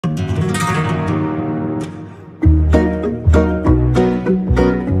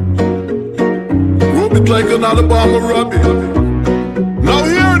Alabama rabbit. Now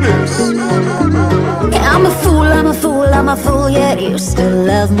hear this. Yeah, I'm a fool, I'm a fool, I'm a fool, yet you still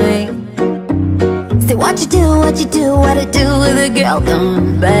love me. Say what you do, what you do, what I do with a girl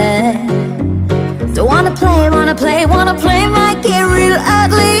gone bad. So wanna play, wanna play, wanna play my game real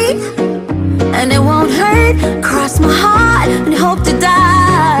ugly. And it won't hurt, cross my heart and hope to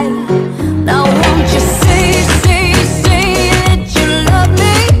die. Now won't you say that you love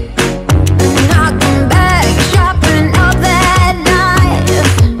me? And I'll come back shopping up that night.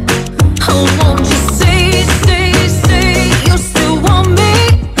 Oh, won't you say you still want me?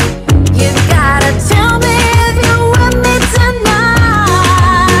 You gotta tell me if you're with me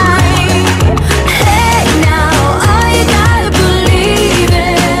tonight. Hey now, all you gotta believe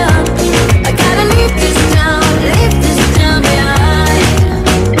in. I gotta leave this town behind.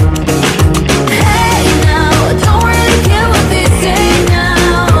 Hey now, don't really care what they say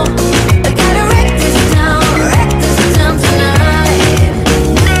now. I gotta wreck this town tonight.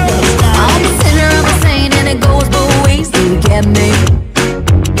 I'm a sinner, I'm a saint, and it goes both ways. Do you get me?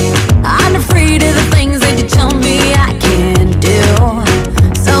 I'm afraid of the things that you tell me I can't do.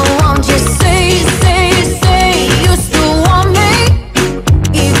 So won't you say you still want me?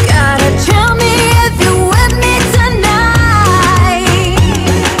 You gotta tell me if you're with me tonight.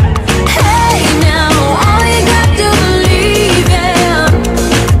 Hey now, all you got to believe in.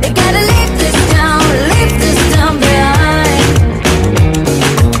 You gotta leave this town behind.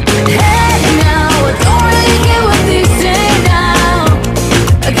 Hey now, don't really care what they say now.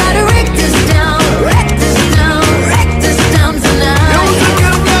 I gotta wreck this town tonight.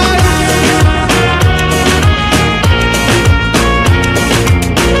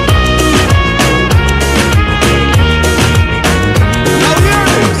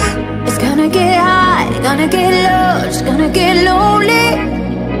 It's gonna get hot, gonna get low, it's gonna get lonely.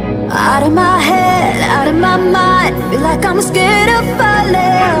 Out of my head, out of my mind, feel like I'm scared of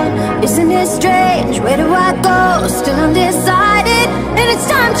falling. Isn't it strange? Where do I go? Still undecided.